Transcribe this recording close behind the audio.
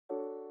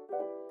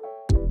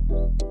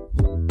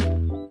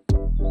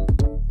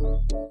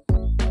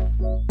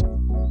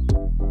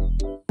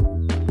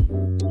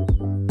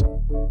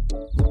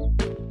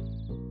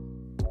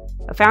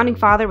founding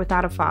father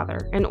without a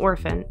father, an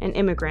orphan, an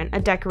immigrant, a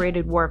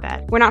decorated war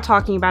vet. We're not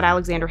talking about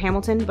Alexander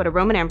Hamilton, but a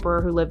Roman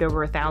emperor who lived over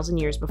 1,000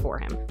 years before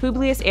him.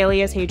 Publius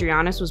alias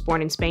Hadrianus was born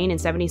in Spain in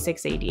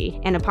 76 AD,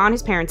 and upon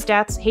his parents'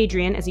 deaths,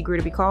 Hadrian, as he grew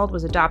to be called,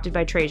 was adopted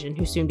by Trajan,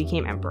 who soon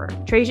became emperor.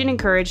 Trajan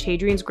encouraged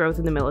Hadrian's growth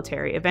in the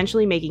military,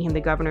 eventually making him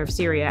the governor of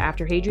Syria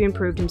after Hadrian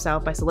proved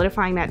himself by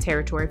solidifying that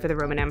territory for the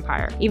Roman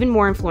Empire. Even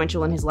more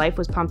influential in his life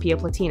was Pompeia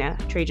Platina,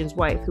 Trajan's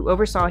wife, who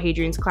oversaw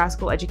Hadrian's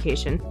classical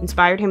education,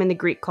 inspired him in the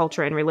Greek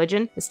culture and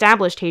religion,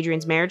 established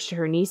Hadrian's marriage to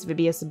her niece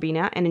Vivia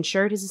Sibina, and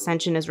ensured his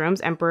ascension as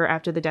Rome's emperor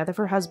after the death of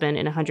her husband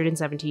in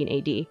 117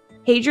 AD.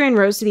 Hadrian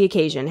rose to the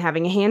occasion,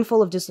 having a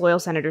handful of disloyal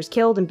senators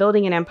killed and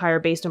building an empire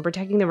based on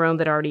protecting the Rome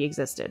that already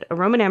existed. A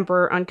Roman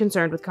emperor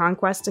unconcerned with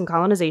conquests and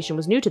colonization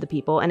was new to the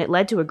people, and it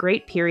led to a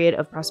great period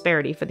of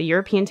prosperity for the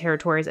European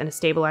territories and a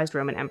stabilized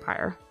Roman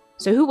Empire.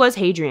 So who was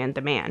Hadrian,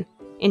 the man?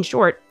 In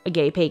short, a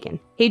gay pagan.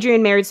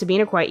 Hadrian married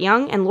Sabina quite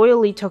young and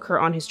loyally took her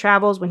on his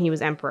travels when he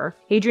was emperor.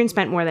 Hadrian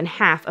spent more than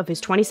half of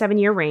his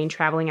 27-year reign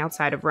traveling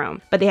outside of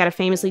Rome, but they had a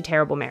famously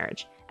terrible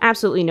marriage.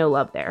 Absolutely no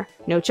love there.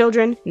 No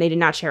children, and they did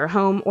not share a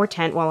home or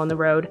tent while on the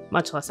road,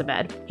 much less a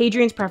bed.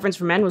 Hadrian's preference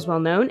for men was well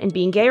known, and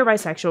being gay or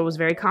bisexual was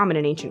very common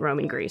in ancient Rome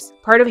and Greece.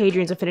 Part of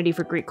Hadrian's affinity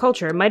for Greek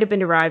culture might have been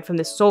derived from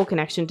this soul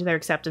connection to their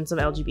acceptance of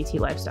LGBT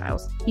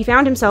lifestyles. He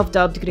found himself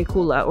dubbed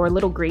Grecula, or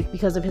Little Greek,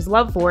 because of his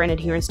love for and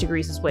adherence to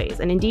Greece's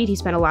ways, and indeed he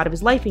spent a lot of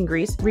his life in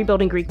Greece,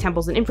 rebuilding Greek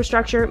temples and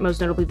infrastructure,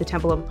 most notably the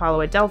Temple of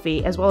Apollo at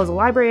Delphi, as well as a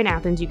library in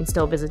Athens you can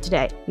still visit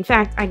today. In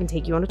fact, I can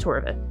take you on a tour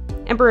of it.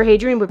 Emperor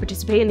Hadrian would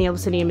participate in the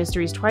Eleusinian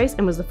Mysteries twice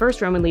and was the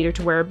first Roman leader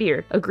to wear a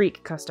beard, a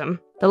Greek custom.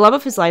 The love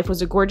of his life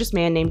was a gorgeous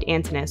man named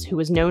Antinous, who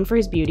was known for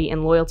his beauty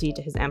and loyalty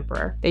to his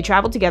emperor. They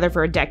traveled together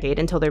for a decade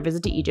until their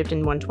visit to Egypt in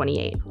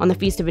 128. On the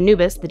Feast of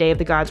Anubis, the day of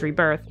the god's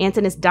rebirth,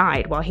 Antinous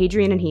died while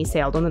Hadrian and he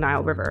sailed on the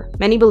Nile River.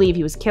 Many believe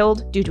he was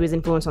killed due to his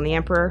influence on the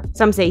emperor,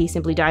 some say he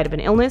simply died of an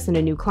illness in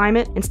a new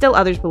climate, and still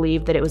others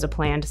believe that it was a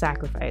planned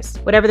sacrifice.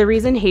 Whatever the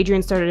reason,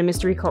 Hadrian started a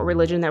mystery cult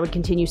religion that would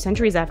continue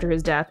centuries after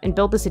his death and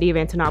built the city of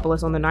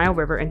Antinopolis on the Nile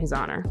River in his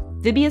honor.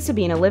 Vivia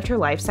Sibina lived her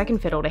life second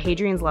fiddle to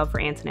Hadrian's love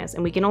for Antinous,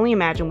 and we can only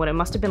imagine what it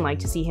must have been like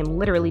to see him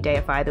literally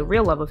deify the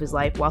real love of his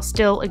life while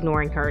still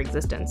ignoring her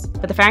existence.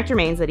 But the fact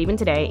remains that even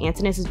today,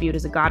 Antinous is viewed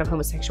as a god of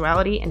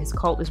homosexuality, and his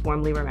cult is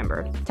warmly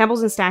remembered.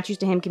 Temples and statues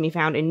to him can be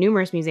found in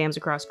numerous museums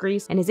across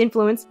Greece, and his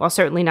influence, while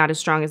certainly not as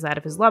strong as that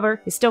of his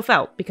lover, is still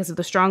felt because of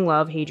the strong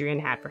love Hadrian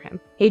had for him.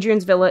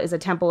 Hadrian's villa is a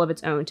temple of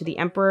its own to the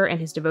emperor and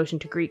his devotion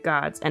to Greek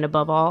gods, and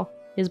above all,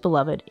 his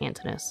beloved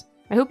Antinous.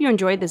 I hope you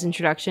enjoyed this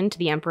introduction to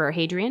the Emperor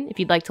Hadrian. If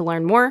you'd like to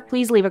learn more,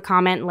 please leave a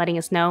comment letting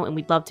us know, and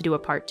we'd love to do a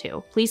part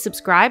 2. Please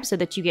subscribe so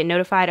that you get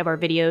notified of our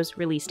videos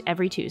released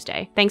every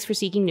Tuesday. Thanks for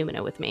seeking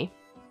Numina with me.